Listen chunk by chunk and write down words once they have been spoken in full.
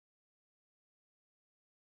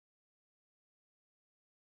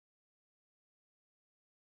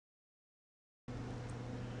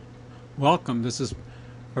Welcome, this is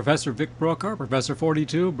Professor Vic Broquard, Professor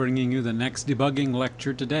 42, bringing you the next debugging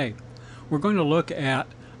lecture today. We're going to look at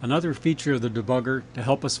another feature of the debugger to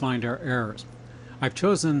help us find our errors. I've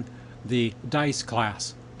chosen the dice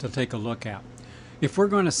class to take a look at. If we're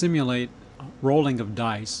going to simulate rolling of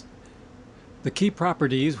dice, the key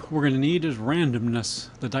properties we're going to need is randomness.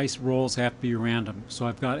 The dice rolls have to be random. So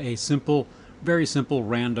I've got a simple, very simple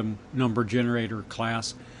random number generator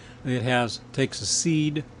class. It takes a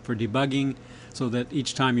seed for debugging so that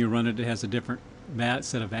each time you run it, it has a different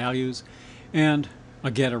set of values, and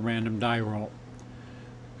a get a random die roll.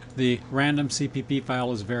 The random CPP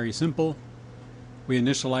file is very simple. We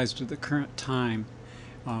initialize to the current time,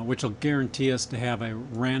 which will guarantee us to have a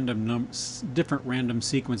different random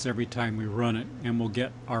sequence every time we run it, and we'll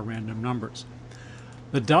get our random numbers.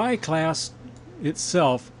 The die class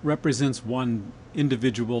itself represents one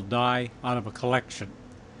individual die out of a collection.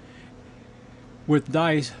 With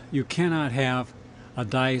dice, you cannot have a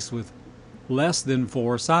dice with less than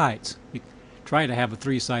 4 sides. You try to have a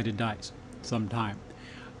 3-sided dice sometime.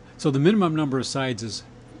 So the minimum number of sides is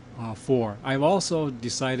 4. I've also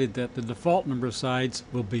decided that the default number of sides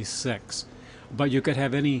will be 6. But you could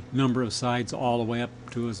have any number of sides all the way up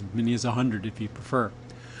to as many as 100 if you prefer.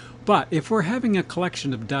 But if we're having a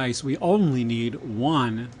collection of dice, we only need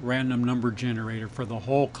one random number generator for the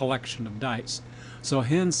whole collection of dice. So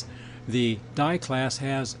hence, the die class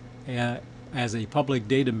has, as a public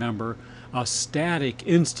data member, a static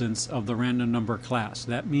instance of the random number class.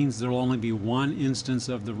 That means there will only be one instance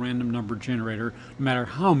of the random number generator, no matter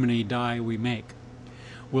how many die we make.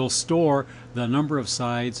 We'll store the number of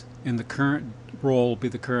sides, and the current roll will be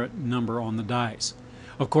the current number on the dice.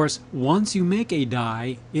 Of course, once you make a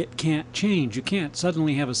die, it can't change. You can't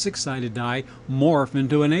suddenly have a 6-sided die morph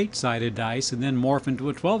into an 8-sided dice and then morph into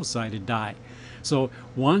a 12-sided die. So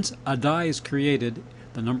once a die is created,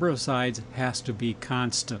 the number of sides has to be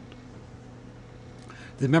constant.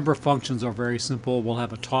 The member functions are very simple. We'll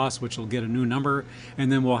have a toss, which will get a new number,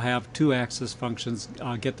 and then we'll have 2-axis functions,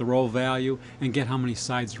 get the roll value and get how many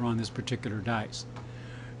sides are on this particular dice.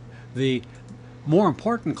 The more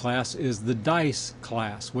important class is the dice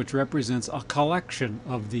class, which represents a collection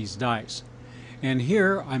of these dice. And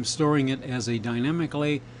here I'm storing it as a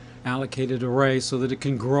dynamically allocated array so that it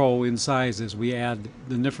can grow in size as we add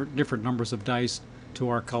the different numbers of dice to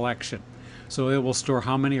our collection. So it will store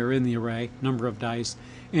how many are in the array, number of dice,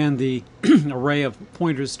 and the array of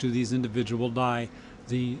pointers to these individual die,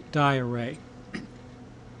 the die array.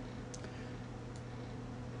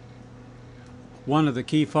 One of the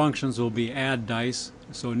key functions will be add dice.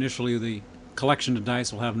 So initially the collection of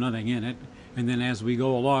dice will have nothing in it, and then as we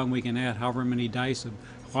go along we can add however many dice of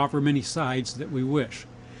however many sides that we wish.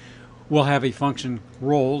 We'll have a function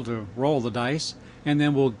roll to roll the dice, and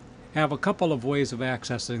then we'll have a couple of ways of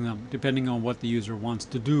accessing them depending on what the user wants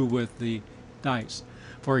to do with the dice.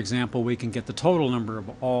 For example, we can get the total number of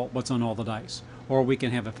what's on all the dice, or we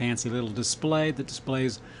can have a fancy little display that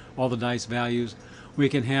displays all the dice values. We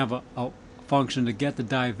can have a function to get the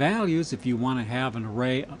die values if you want to have an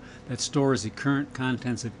array that stores the current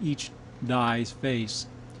contents of each die's face.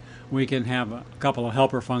 We can have a couple of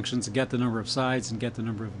helper functions to get the number of sides and get the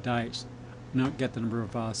number of dice, get the number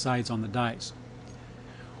of sides on the dice.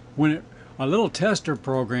 A little tester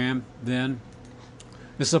program then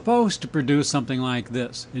is supposed to produce something like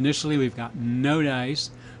this. Initially we've got no dice,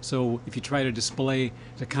 so if you try to display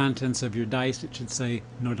the contents of your dice, it should say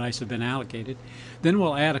no dice have been allocated. Then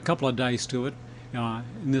we'll add a couple of dice to it,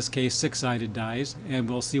 in this case 6-sided dice, and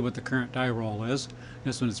we'll see what the current die roll is.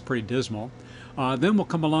 This one is pretty dismal. Then we'll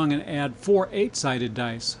come along and add 4 8-sided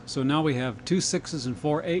dice. So now we have 2 6s and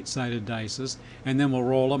 4 8-sided dices, and then we'll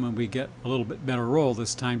roll them and we get a little bit better roll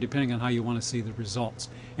this time depending on how you want to see the results.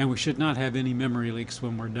 And we should not have any memory leaks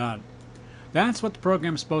when we're done. That's what the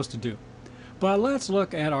program is supposed to do. But let's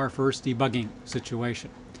look at our first debugging situation.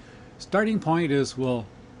 Starting point is we'll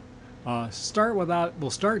start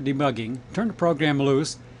debugging, turn the program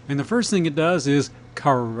loose, and the first thing it does is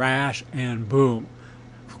crash and boom.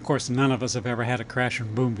 Of course, none of us have ever had a crash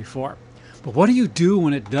and boom before. But what do you do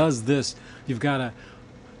when it does this? You've got a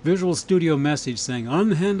Visual Studio message saying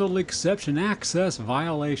unhandled exception access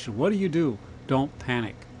violation. What do? Don't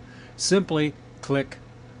panic. Simply click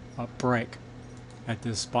a break at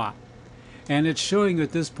this spot. And it's showing you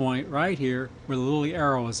at this point right here where the little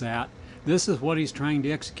arrow is at. This is what he's trying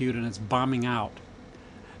to execute, and it's bombing out.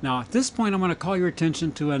 Now at this point I'm going to call your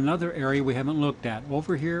attention to another area we haven't looked at.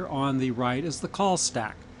 Over here on the right is the call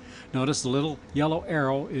stack. Notice the little yellow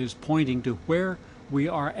arrow is pointing to where we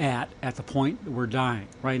are at the point that we're dying.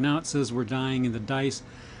 Right now it says we're dying in the dice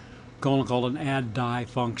called an add die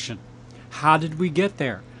function. How did we get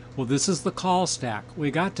there? Well, this is the call stack.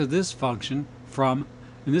 We got to this function from,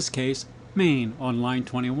 in this case, main on line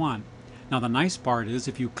 21. Now the nice part is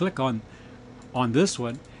if you click on this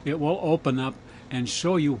one, it will open up and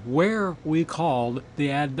show you where we called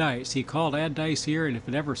the add dice. He called add dice here, and if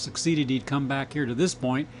it ever succeeded, he'd come back here to this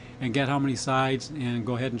point and get how many sides and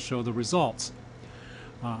go ahead and show the results.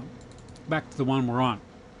 Back to the one we're on.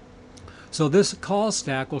 So this call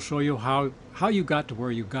stack will show you how you got to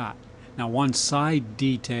where you got. Now one side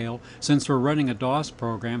detail, since we're running a DOS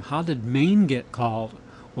program, how did main get called?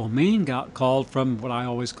 Well, main got called from what I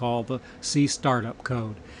always call the C startup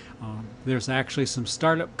code. There's actually some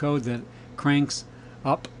startup code that cranks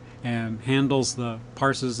up and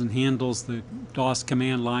parses and handles the DOS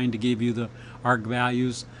command line to give you the arg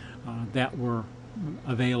values that were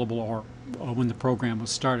available or when the program was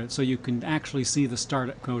started. So you can actually see the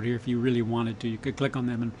startup code here if you really wanted to. You could click on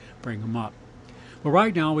them and bring them up. But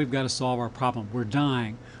right now we've got to solve our problem. We're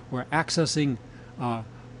dying. We're accessing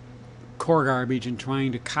core garbage and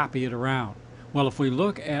trying to copy it around. Well, if we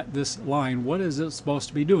look at this line, what is it supposed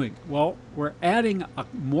to be doing? Well, we're adding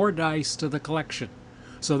more dice to the collection.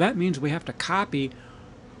 So that means we have to copy.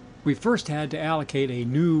 We first had to allocate a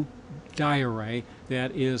new die array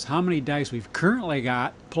that is how many dice we've currently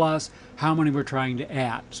got plus how many we're trying to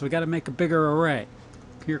add. So we got to make a bigger array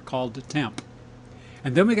here called the temp.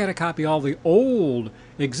 And then we got to copy all the old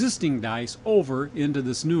existing dice over into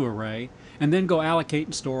this new array and then go allocate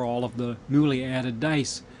and store all of the newly added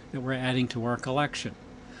dice that we're adding to our collection.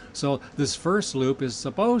 So this first loop is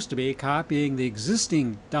supposed to be copying the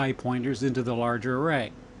existing die pointers into the larger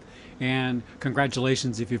array. And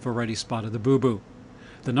congratulations if you've already spotted the boo-boo.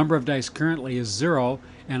 The number of dice currently is 0,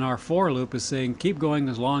 and our for loop is saying keep going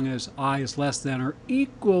as long as I is less than or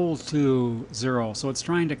equal to 0. So it's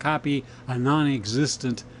trying to copy a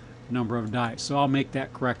non-existent number of dice. So I'll make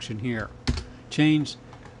that correction here. Change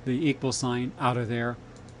the equal sign out of there.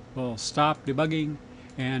 We'll stop debugging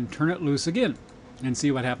and turn it loose again and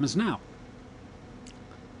see what happens now.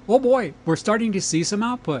 Oh boy, we're starting to see some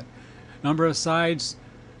output. Number of sides,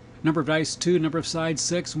 number of dice 2, number of sides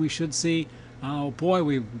 6, and we should see, oh boy,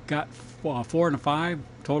 we've got 4 and a 5,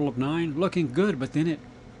 total of 9, looking good, but then it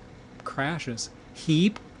crashes.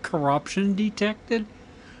 Heap corruption detected?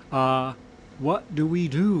 What do we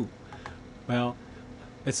do? Well,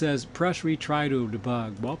 it says press retry to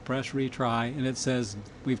debug. Well, press retry, and it says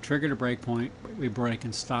we've triggered a breakpoint. We break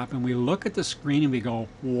and stop, and we look at the screen and we go,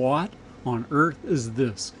 what on earth is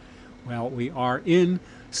this? Well, we are in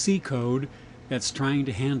C code that's trying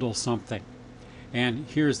to handle something. And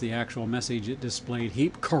here's the actual message it displayed.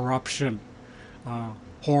 Heap corruption.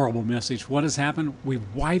 Horrible message. What has happened?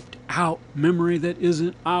 We've wiped out memory that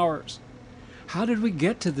isn't ours. How did we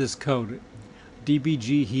get to this code?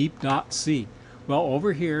 dbg heap.c. Well,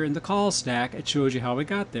 over here in the call stack, it shows you how we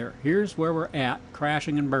got there. Here's where we're at,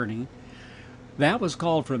 crashing and burning. That was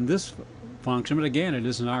called from this function, but again, it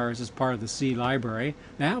isn't ours. It's part of the C library.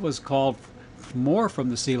 That was called more from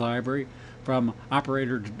the C library, from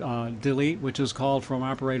operator delete, which is called from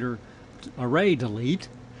operator array delete.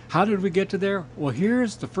 How did we get to there? Well,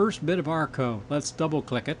 here's the first bit of our code. Let's double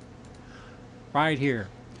click it. Right here.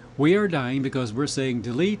 We are dying because we're saying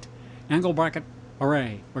delete angle bracket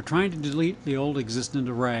array. We're trying to delete the old existent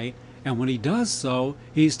array, and when he does so,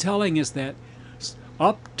 he's telling us that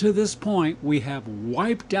up to this point we have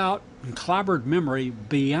wiped out and clobbered memory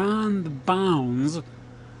beyond the bounds of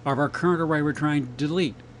our current array we're trying to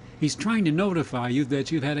delete. He's trying to notify you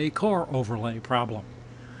that you've had a core overlay problem.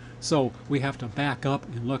 So we have to back up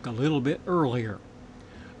and look a little bit earlier.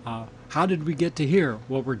 How did we get to here?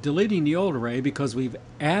 Well, we're deleting the old array because we've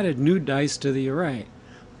added new dice to the array.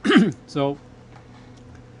 So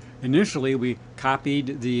initially we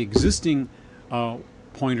copied the existing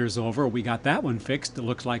pointers over. We got that one fixed. It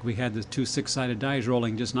looks like we had the 2 6-sided dice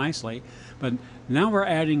rolling just nicely. But now we're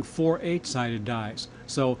adding 4 8-sided dice.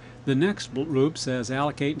 So the next loop says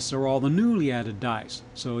allocate and store all the newly added dice.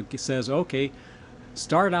 So it says, okay,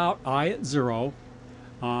 start out I at 0.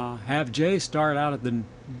 Have J start out at the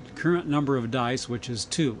current number of dice, which is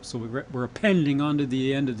 2. So we're appending onto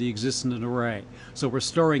the end of the existing array. So we're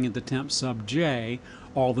storing at the temp sub J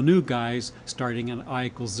all the new guys starting at I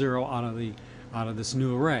equals 0 out of this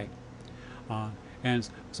new array. And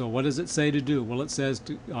so what does it say to do? Well, it says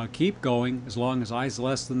to keep going as long as I is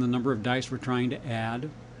less than the number of dice we're trying to add.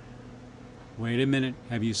 Wait a minute,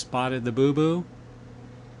 have you spotted the boo-boo?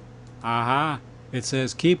 Aha! It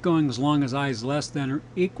says keep going as long as I is less than or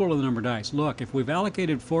equal to the number of dice. Look, if we've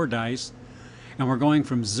allocated 4 dice and we're going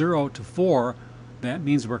from 0 to 4, that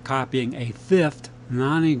means we're copying a 5th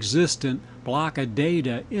non-existent block of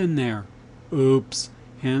data in there. Oops!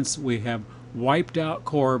 Hence we have wiped out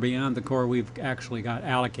core beyond the core we've actually got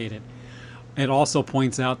allocated. It also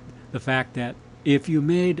points out the fact that if you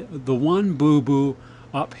made the one boo-boo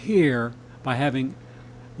up here by having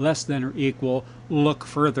less than or equal, look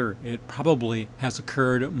further. It probably has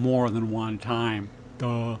occurred more than one time.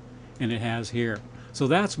 Duh. And it has here. So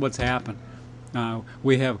that's what's happened.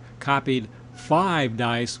 We have copied 5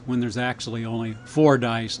 dice when there's actually only 4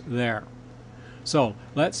 dice there. So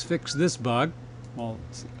let's fix this bug. We'll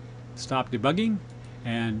stop debugging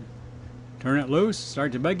and turn it loose,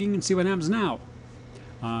 start debugging, and see what happens now.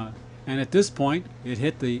 And at this point, it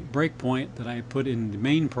hit the breakpoint that I put in the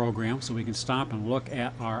main program, so we can stop and look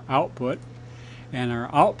at our output. And our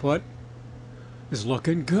output is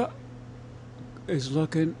looking good.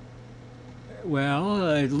 Look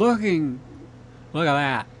at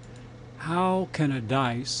that. How can a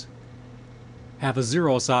dice have a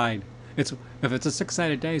 0 side? If it's a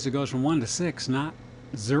 6-sided dice, it goes from 1 to 6, not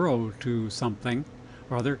 0 to something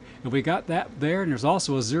or other. If we got that there, and there's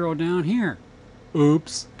also a 0 down here.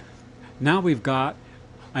 Oops. Now we've got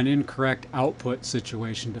an incorrect output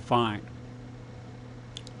situation defined.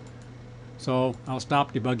 So I'll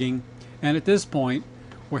stop debugging, and at this point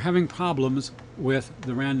we're having problems with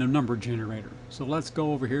the random number generator. So let's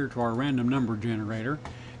go over here to our random number generator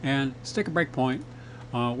and stick a breakpoint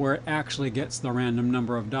where it actually gets the random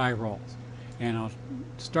number of die rolls. And I'll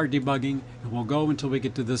start debugging, and we'll go until we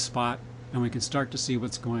get to this spot and we can start to see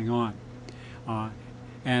what's going on.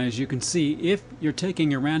 And as you can see, if you're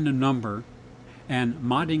taking a random number and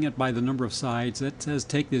modding it by the number of sides, it says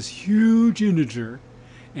take this huge integer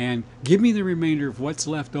and give me the remainder of what's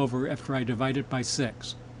left over after I divide it by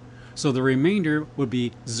 6. So the remainder would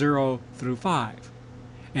be 0 through 5.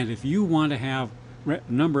 And if you want to have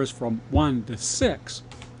numbers from 1 to 6,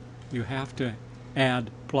 you have to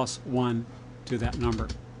add +1 to that number.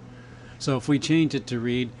 So if we change it to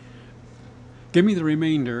read, give me the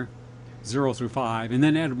remainder 0 through 5, and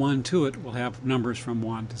then add 1 to it, we'll have numbers from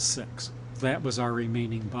 1 to 6. That was our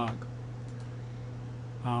remaining bug.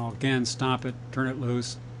 I'll again stop it, turn it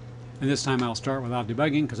loose, and this time I'll start without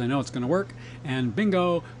debugging because I know it's going to work, and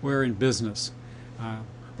bingo, we're in business.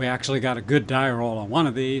 We actually got a good die roll on one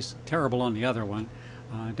of these, terrible on the other one.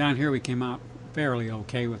 Down here we came out fairly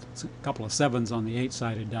okay with a couple of 7s on the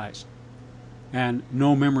 8-sided dice. And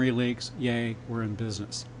no memory leaks, yay, we're in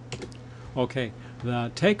business. Okay,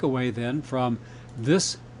 the takeaway then from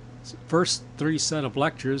this first 3 set of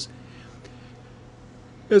lectures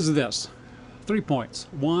is this. 3 points.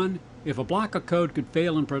 1, if a block of code could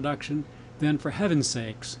fail in production, then for heaven's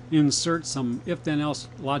sakes, insert some if-then-else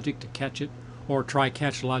logic to catch it, or try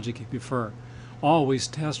catch logic if you prefer. Always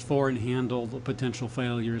test for and handle the potential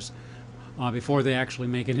failures before they actually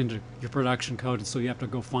make it into your production code, and so you have to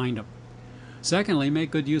go find them. Secondly,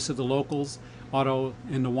 make good use of the locals, auto,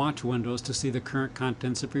 and the watch windows to see the current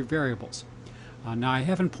contents of your variables. Now I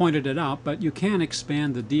haven't pointed it out, but you can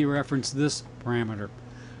expand the dereference this parameter.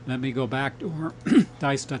 Let me go back to our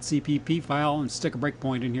dice.cpp file and stick a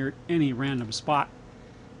breakpoint in here at any random spot.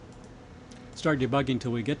 Start debugging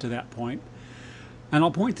until we get to that point. And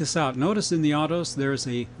I'll point this out. Notice in the autos there's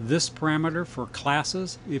a this parameter for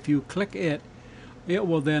classes. If you click it, it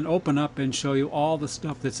will then open up and show you all the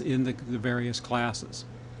stuff that's in the various classes.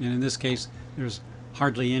 And in this case, there's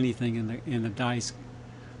hardly anything in the dice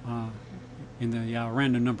in the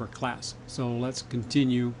random number class. So let's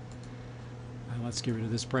continue. Let's get rid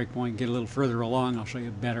of this breakpoint, get a little further along. I'll show you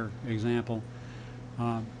a better example.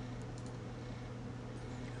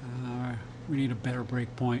 We need a better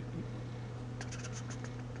breakpoint.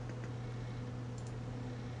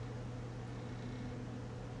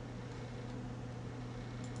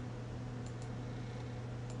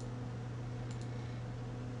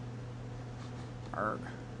 Arg.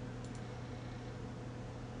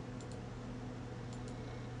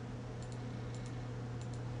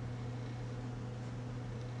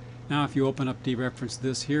 Now if you open up dereference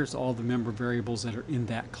this, here's all the member variables that are in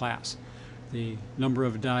that class. The number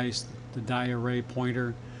of dice, the die array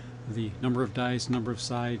pointer, the number of dice, number of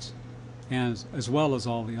sides, and as well as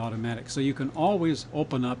all the automatic. So you can always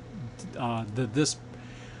open up this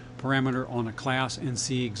parameter on a class and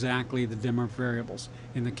see exactly the member variables.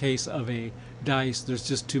 In the case of a dice, there's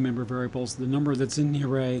just 2 member variables, the number that's in the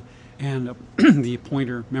array and the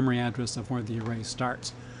pointer memory address of where the array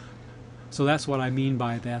starts. So that's what I mean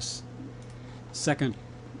by this second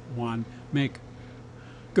one. Make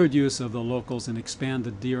good use of the locals and expand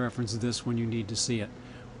the dereference this when you need to see it.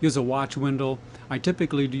 Use a watch window. I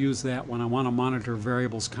typically do use that when I want to monitor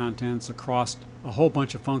variables contents across a whole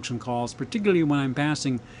bunch of function calls, particularly when I'm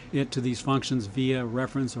passing it to these functions via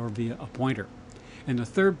reference or via a pointer. And the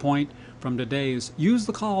third point from today is use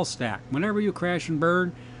the call stack. Whenever you crash and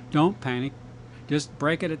burn, don't panic. Just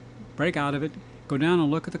break out of it, go down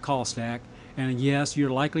and look at the call stack, and yes, you're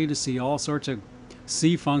likely to see all sorts of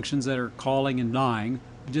C functions that are calling and dying.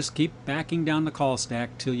 Just keep backing down the call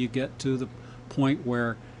stack till you get to the point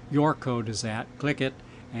where your code is at. Click it,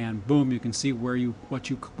 and boom, you can see where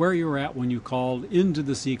you're at when you called into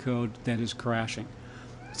the C code that is crashing.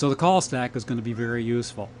 So the call stack is going to be very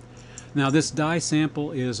useful. Now this die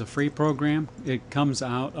sample is a free program. It comes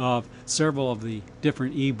out of several of the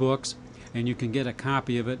different ebooks, and you can get a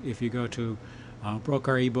copy of it if you go to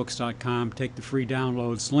BroquardEbooks.com, take the free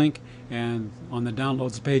downloads link, and on the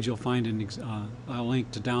downloads page you'll find a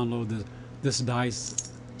link to download this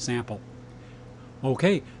dice sample.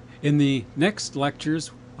 Okay, in the next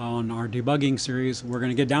lectures on our debugging series, we're going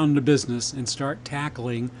to get down to business and start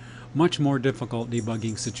tackling much more difficult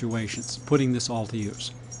debugging situations, putting this all to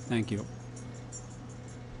use. Thank you.